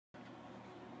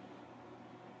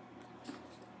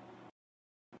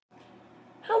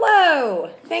Hello,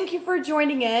 thank you for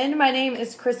joining in. My name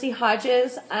is Chrissy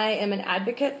Hodges. I am an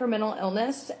advocate for mental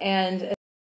illness and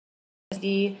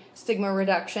stigma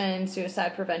reduction,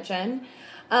 suicide prevention.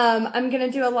 I'm going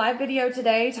to do a live video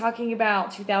today talking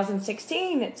about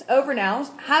 2016. It's over now.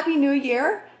 Happy New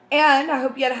Year, and I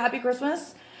hope you had a happy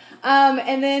Christmas.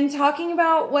 And then talking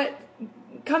about what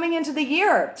coming into the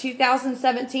year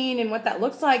 2017 and what that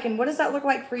looks like and what does that look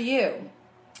like for you.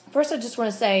 First, I just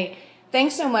want to say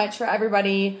thanks so much for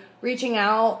everybody reaching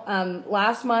out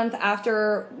last month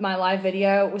after my live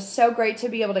video. It was so great to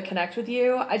be able to connect with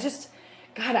you.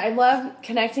 I love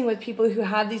connecting with people who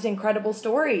have these incredible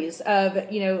stories of,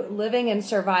 living and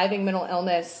surviving mental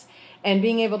illness and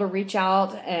being able to reach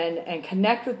out and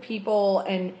connect with people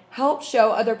and help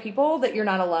show other people that you're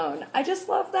not alone. I just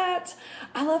love that.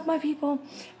 I love my people.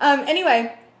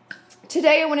 Anyway,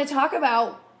 today I want to talk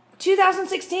about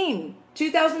 2016,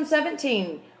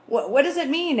 2017. What does it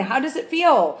mean? How does it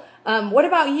feel? What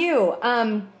about you?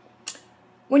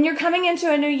 When you're coming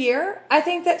into a new year, I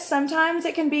think that sometimes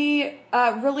it can be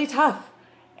really tough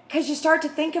because you start to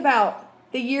think about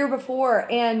the year before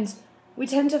and we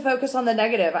tend to focus on the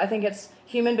negative. I think it's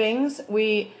human beings.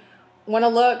 We want to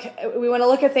look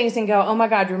at things and go, oh my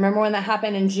God, remember when that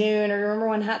happened in June, or remember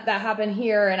when that happened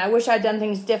here, and I wish I'd done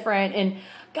things different. And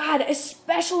God,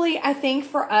 especially I think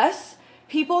for us,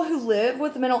 people who live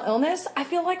with mental illness, I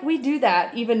feel like we do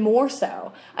that even more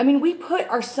so. I mean, we put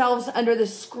ourselves under the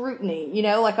scrutiny,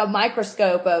 like a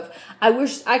microscope of, I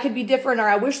wish I could be different, or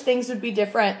I wish things would be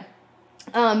different.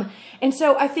 And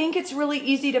so I think it's really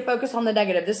easy to focus on the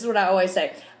negative. This is what I always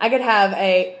say. I could have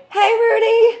a, hey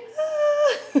Rudy,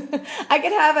 I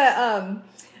could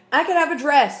have a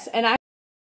dress, and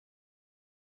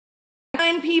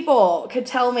nine people could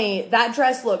tell me that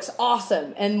dress looks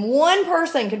awesome. And one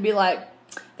person could be like,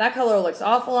 that color looks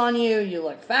awful on you. You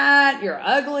look fat. You're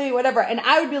ugly, whatever. And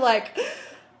I would be like,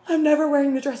 I'm never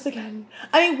wearing the dress again.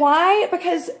 I mean, why?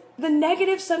 Because the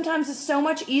negative sometimes is so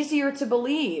much easier to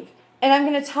believe. And I'm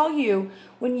going to tell you,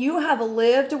 when you have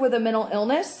lived with a mental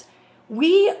illness,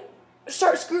 we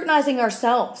start scrutinizing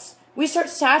ourselves. We start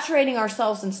saturating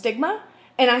ourselves in stigma.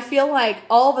 And I feel like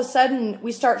all of a sudden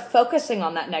we start focusing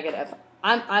on that negative.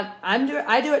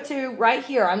 I do it too right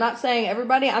here. I'm not saying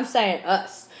everybody, I'm saying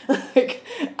us. Like,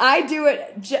 I do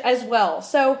it as well.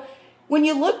 So when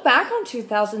you look back on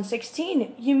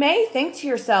 2016, you may think to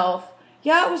yourself,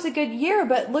 yeah, it was a good year,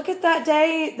 but look at that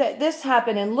day that this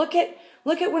happened, and look at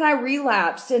when I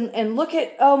relapsed, and look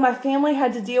at, oh, my family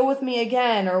had to deal with me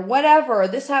again, or whatever.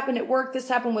 This happened at work. This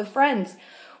happened with friends.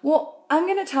 Well, I'm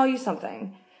going to tell you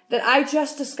something that I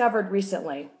just discovered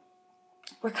recently.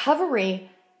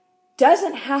 Recovery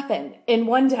doesn't happen in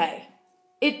one day.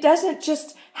 It doesn't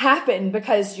just happen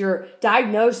because you're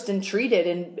diagnosed and treated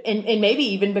and maybe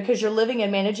even because you're living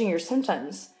and managing your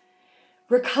symptoms.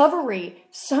 Recovery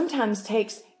sometimes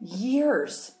takes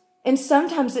years, and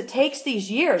sometimes it takes these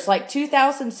years, like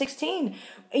 2016.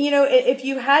 If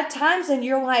you had times and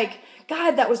you're like,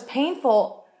 God, that was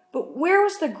painful, but where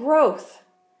was the growth?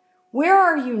 Where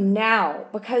are you now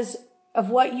because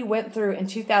of what you went through in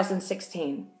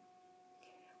 2016?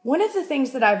 One of the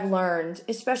things that I've learned,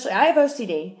 especially, I have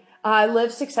OCD. I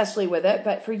live successfully with it,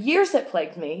 but for years it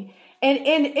plagued me. And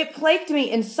it plagued me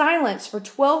in silence for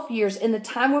 12 years in the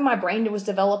time when my brain was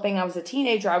developing. I was a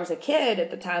teenager. I was a kid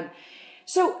at the time.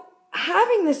 So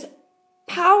having this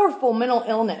powerful mental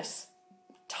illness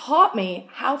taught me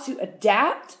how to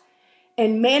adapt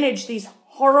and manage these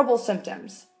horrible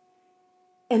symptoms.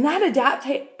 And that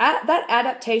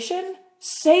adaptation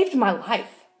saved my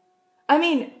life. I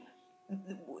mean,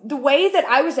 the way that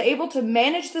I was able to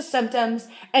manage the symptoms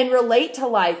and relate to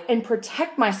life and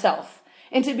protect myself,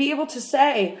 and to be able to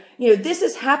say, this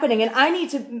is happening and I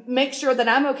need to make sure that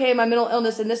I'm okay in my mental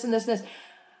illness and this and this and this.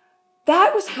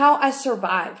 That was how I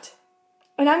survived.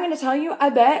 And I'm going to tell you, I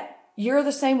bet you're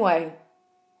the same way.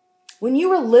 When you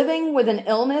were living with an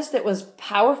illness that was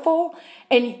powerful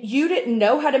and you didn't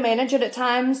know how to manage it at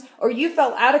times, or you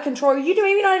felt out of control, or you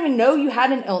maybe not even know you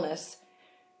had an illness,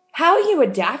 how you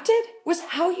adapted was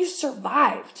how you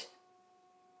survived.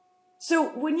 So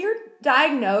when you're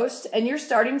diagnosed and you're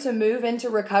starting to move into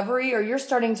recovery, or you're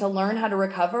starting to learn how to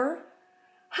recover,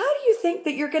 how do you think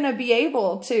that you're going to be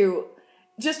able to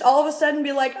just all of a sudden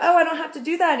be like, oh, I don't have to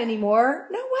do that anymore?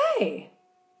 No way.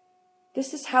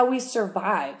 This is how we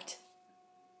survived.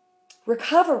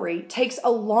 Recovery takes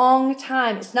a long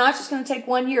time. It's not just going to take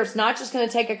 1 year. It's not just going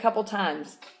to take a couple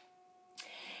times.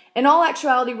 In all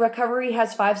actuality, recovery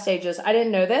has 5 stages. I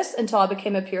didn't know this until I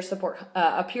became a peer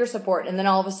support, and then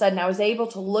all of a sudden I was able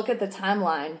to look at the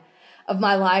timeline of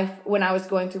my life when I was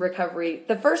going through recovery.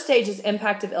 The first stage is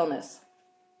impact of illness.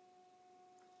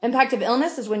 Impact of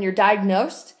illness is when you're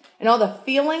diagnosed and all the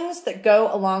feelings that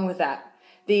go along with that.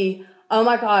 Oh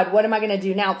my God, what am I going to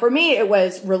do now? For me, it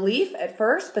was relief at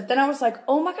first, but then I was like,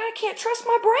 oh my God, I can't trust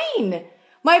my brain.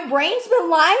 My brain's been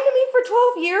lying to me for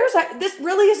 12 years. This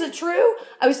really isn't true.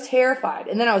 I was terrified.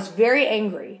 And then I was very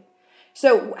angry.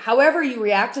 So however you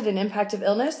reacted in impact of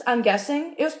illness, I'm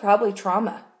guessing it was probably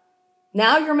trauma.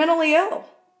 Now you're mentally ill.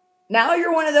 Now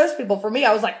you're one of those people. For me,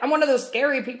 I was like, I'm one of those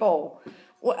scary people.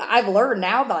 I've learned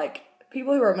now, like,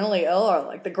 people who are mentally ill are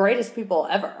like the greatest people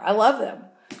ever. I love them.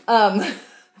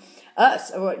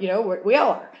 Us, you know, we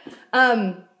all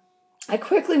are. I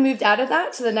quickly moved out of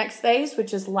that to the next phase,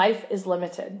 which is life is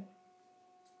limited.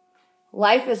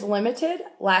 Life is limited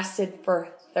lasted for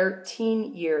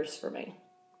 13 years for me.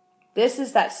 This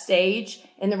is that stage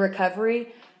in the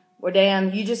recovery where,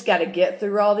 damn, you just got to get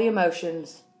through all the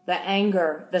emotions, the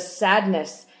anger, the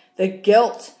sadness, the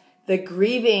guilt, the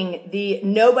grieving, the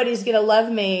nobody's going to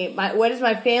love me. What does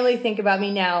my family think about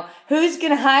me now? Who's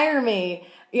going to hire me?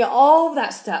 You know, all of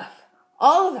that stuff.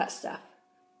 All of that stuff.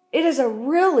 It is a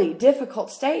really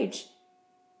difficult stage.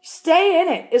 Stay in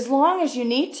it as long as you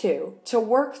need to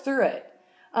work through it.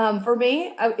 For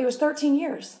me, it was 13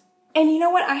 years. And you know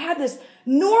what? I had this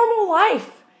normal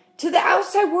life to the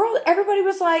outside world. Everybody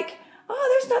was like,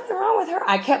 oh, there's nothing wrong with her.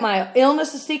 I kept my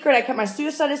illness a secret. I kept my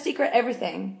suicide a secret,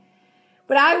 everything.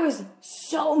 But I was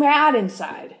so mad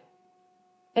inside.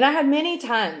 And I had many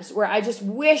times where I just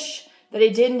wish that I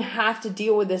didn't have to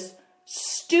deal with this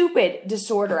stupid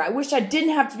disorder. I wish I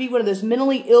didn't have to be one of those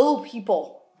mentally ill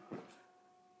people.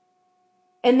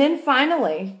 And then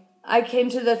finally, I came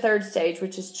to the third stage,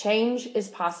 which is change is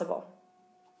possible.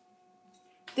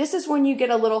 This is when you get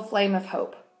a little flame of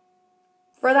hope.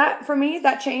 For me,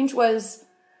 that change was,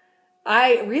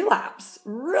 I relapsed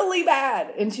really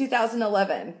bad in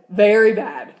 2011. Very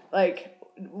bad. Like,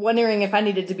 wondering if I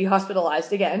needed to be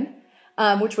hospitalized again,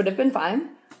 which would have been fine.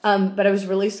 But I was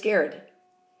really scared.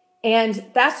 And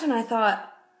that's when I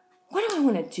thought, what do I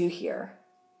want to do here?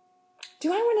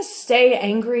 Do I want to stay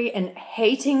angry and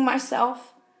hating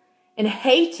myself and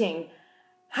hating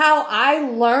how I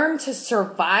learned to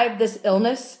survive this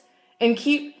illness and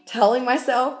keep telling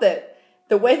myself that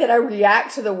the way that I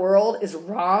react to the world is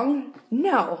wrong?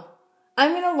 No.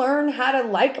 I'm going to learn how to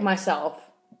like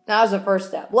myself. That was the first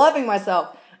step. Loving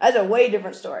myself. That's a way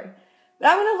different story. But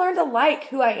I'm going to learn to like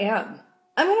who I am.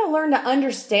 I'm going to learn to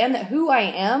understand that who I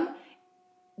am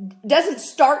doesn't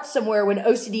start somewhere when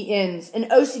OCD ends, and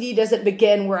OCD doesn't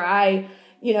begin where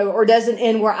or doesn't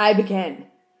end where I begin.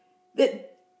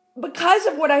 That because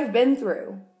of what I've been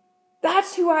through,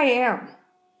 that's who I am.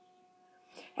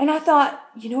 And I thought,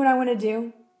 you know what I want to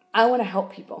do? I want to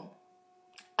help people.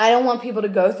 I don't want people to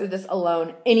go through this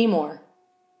alone anymore.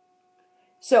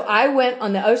 So I went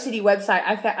on the OCD website.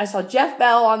 I saw Jeff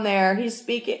Bell on there. He's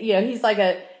speaking, he's like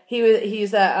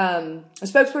he's a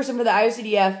spokesperson for the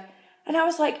IOCDF. And I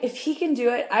was like, if he can do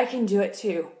it, I can do it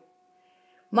too.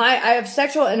 I have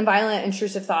sexual and violent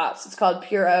intrusive thoughts. It's called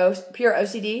pure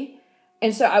OCD.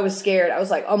 And so I was scared. I was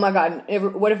like, oh my God,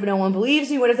 what if no one believes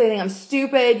me? What if they think I'm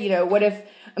stupid? What if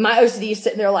my OCD is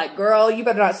sitting there like, girl, you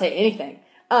better not say anything.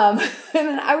 And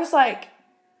then I was like,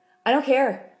 I don't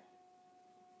care.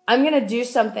 I'm going to do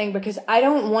something because I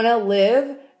don't want to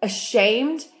live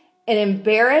ashamed and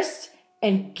embarrassed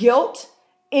and guilt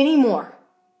anymore.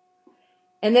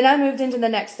 And then I moved into the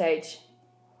next stage,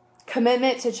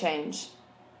 commitment to change.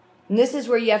 And this is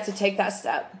where you have to take that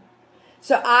step.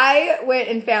 So I went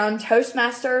and found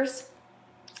Toastmasters,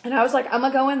 and I was like, I'm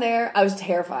going to go in there. I was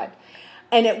terrified.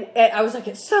 And I was like,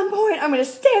 at some point, I'm going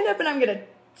to stand up and I'm going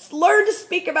to learn to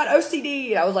speak about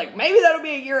OCD. And I was like, maybe that'll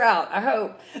be a year out. I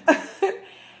hope.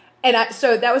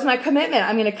 So that was my commitment.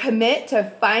 I'm going to commit to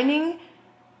finding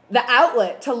the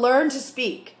outlet to learn to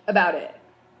speak about it.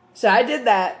 So I did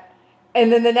that. And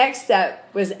then the next step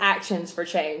was actions for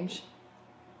change.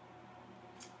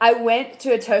 I went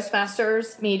to a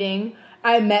Toastmasters meeting.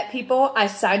 I met people. I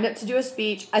signed up to do a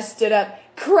speech. I stood up,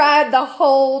 cried the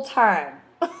whole time.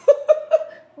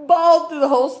 Bawled through the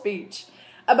whole speech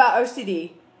about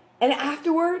OCD. And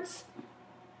afterwards,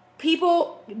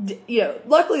 people,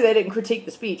 luckily they didn't critique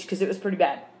the speech because it was pretty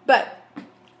bad. But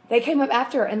they came up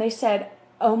after and they said,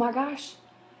 oh my gosh,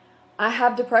 I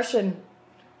have depression.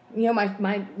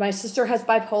 My sister has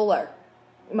bipolar.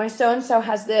 My so-and-so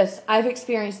has this. I've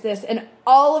experienced this. And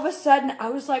all of a sudden, I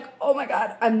was like, oh my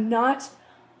God, I'm not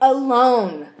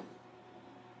alone.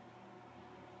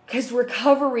 Because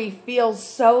recovery feels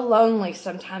so lonely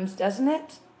sometimes, doesn't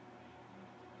it?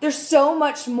 There's so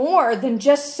much more than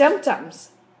just symptoms.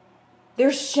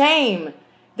 There's shame.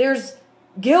 There's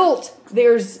guilt.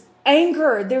 There's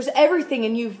anger, there's everything,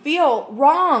 and you feel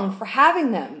wrong for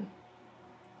having them.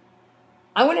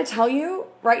 I want to tell you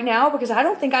right now, because I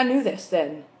don't think I knew this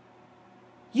then.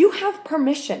 You have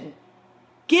permission.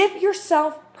 Give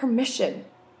yourself permission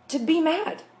to be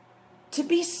mad, to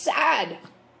be sad,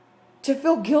 to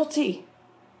feel guilty,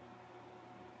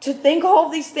 to think all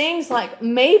of these things like,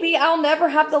 maybe I'll never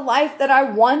have the life that I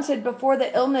wanted before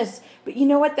the illness. But you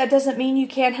know what? That doesn't mean you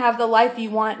can't have the life you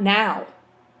want now.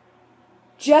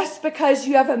 Just because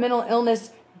you have a mental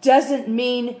illness doesn't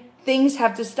mean things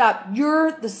have to stop.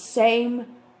 You're the same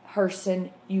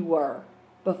person you were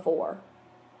before.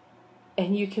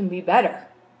 And you can be better.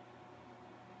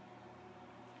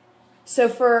 So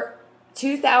for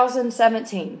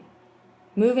 2017,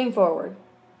 moving forward,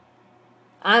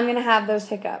 I'm going to have those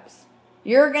hiccups.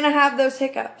 You're going to have those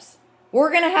hiccups.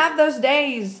 We're going to have those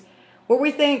days where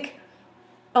we think,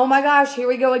 oh my gosh, here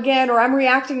we go again, or I'm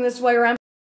reacting this way, or I'm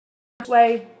this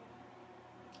way.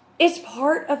 It's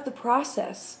part of the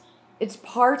process. It's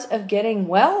part of getting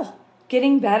well,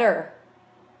 getting better.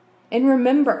 And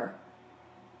remember,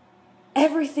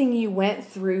 everything you went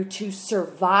through to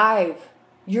survive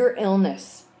your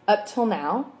illness up till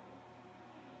now,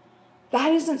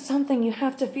 that isn't something you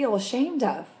have to feel ashamed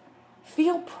of.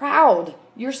 Feel proud.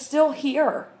 You're still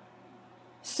here.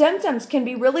 Symptoms can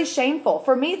be really shameful.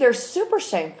 For me, they're super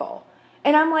shameful.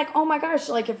 And I'm like, oh my gosh,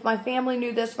 like if my family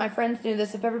knew this, my friends knew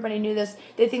this, if everybody knew this,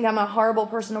 they think I'm a horrible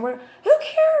person or whatever. Who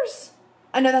cares?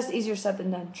 I know that's easier said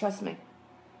than done. Trust me.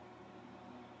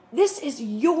 This is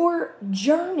your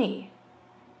journey.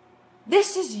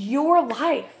 This is your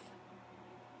life.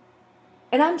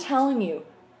 And I'm telling you,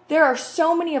 there are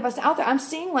so many of us out there. I'm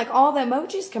seeing like all the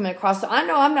emojis coming across. So I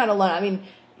know I'm not alone. I mean,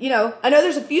 I know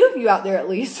there's a few of you out there at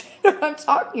least know what I'm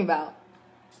talking about.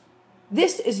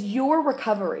 This is your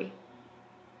recovery.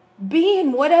 Be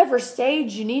in whatever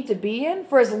stage you need to be in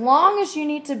for as long as you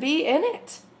need to be in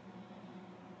it.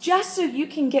 Just so you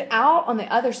can get out on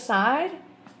the other side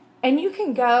and you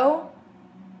can go,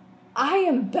 I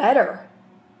am better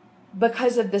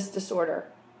because of this disorder.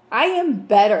 I am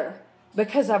better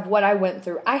because of what I went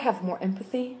through. I have more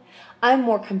empathy. I'm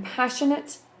more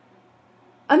compassionate.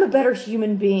 I'm a better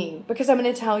human being because I'm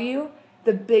going to tell you,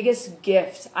 the biggest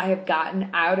gift I have gotten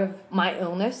out of my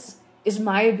illness is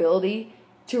my ability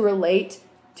to relate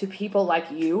to people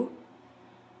like you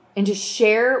and to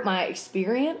share my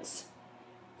experience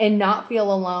and not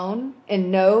feel alone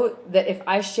and know that if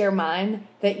I share mine,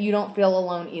 that you don't feel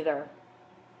alone either.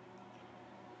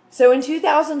 So in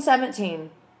 2017,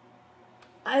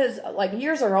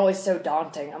 years are always so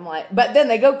daunting. I'm like, but then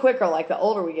they go quicker like the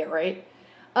older we get, right?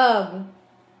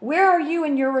 Where are you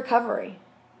in your recovery?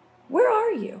 Where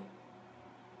are you?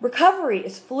 Recovery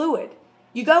is fluid.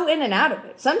 You go in and out of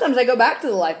it. Sometimes I go back to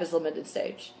the life is limited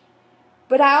stage.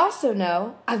 But I also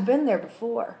know I've been there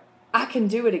before. I can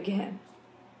do it again.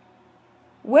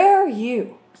 Where are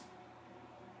you?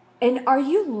 And are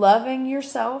you loving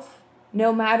yourself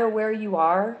no matter where you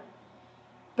are?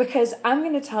 Because I'm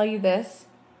going to tell you this.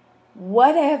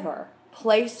 Whatever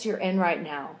place you're in right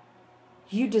now,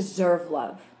 you deserve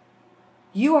love.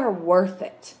 You are worth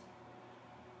it.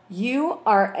 You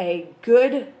are a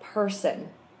good person,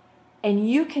 and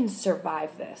you can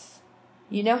survive this.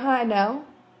 You know how I know?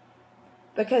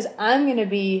 Because I'm going to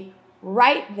be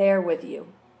right there with you.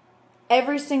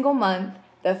 Every single month,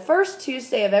 the first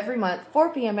Tuesday of every month,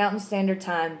 4 p.m. Mountain Standard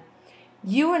Time,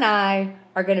 you and I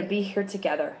are going to be here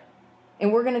together.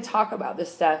 And we're going to talk about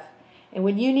this stuff. And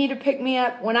when you need to pick me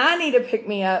up, when I need to pick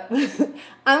me up,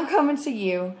 I'm coming to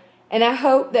you. And I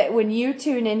hope that when you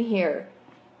tune in here,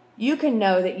 you can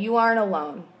know that you aren't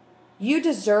alone. You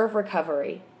deserve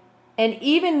recovery. And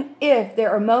even if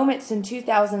there are moments in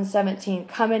 2017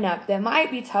 coming up that might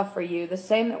be tough for you, the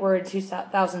same that were in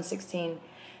 2016,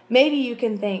 maybe you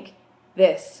can think,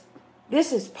 this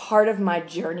is part of my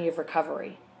journey of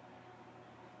recovery.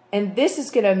 And this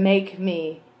is going to make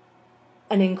me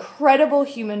an incredible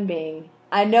human being.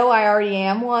 I know I already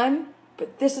am one,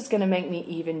 but this is going to make me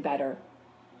even better.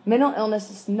 Mental illness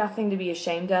is nothing to be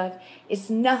ashamed of. It's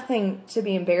nothing to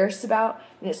be embarrassed about,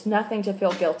 and it's nothing to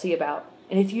feel guilty about.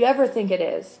 And if you ever think it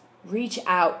is, reach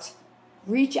out.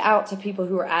 Reach out to people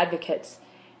who are advocates,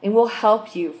 and we'll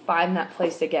help you find that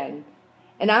place again.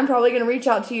 And I'm probably going to reach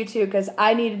out to you too, because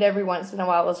I need it every once in a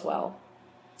while as well.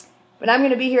 But I'm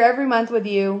going to be here every month with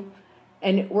you,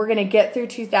 and we're going to get through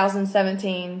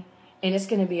 2017, and it's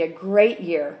going to be a great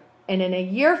year. And in a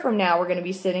year from now, we're going to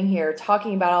be sitting here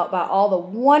talking about all the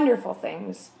wonderful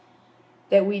things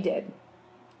that we did.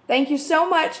 thank you so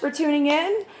much for tuning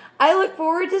in. I look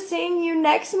forward to seeing you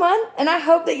next month, and I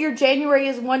hope that your January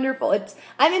is wonderful.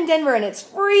 I'm in Denver, and it's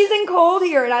freezing cold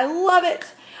here, and I love it.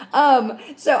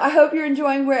 So I hope you're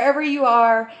enjoying wherever you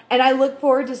are, and I look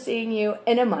forward to seeing you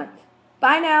in a month.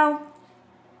 Bye now.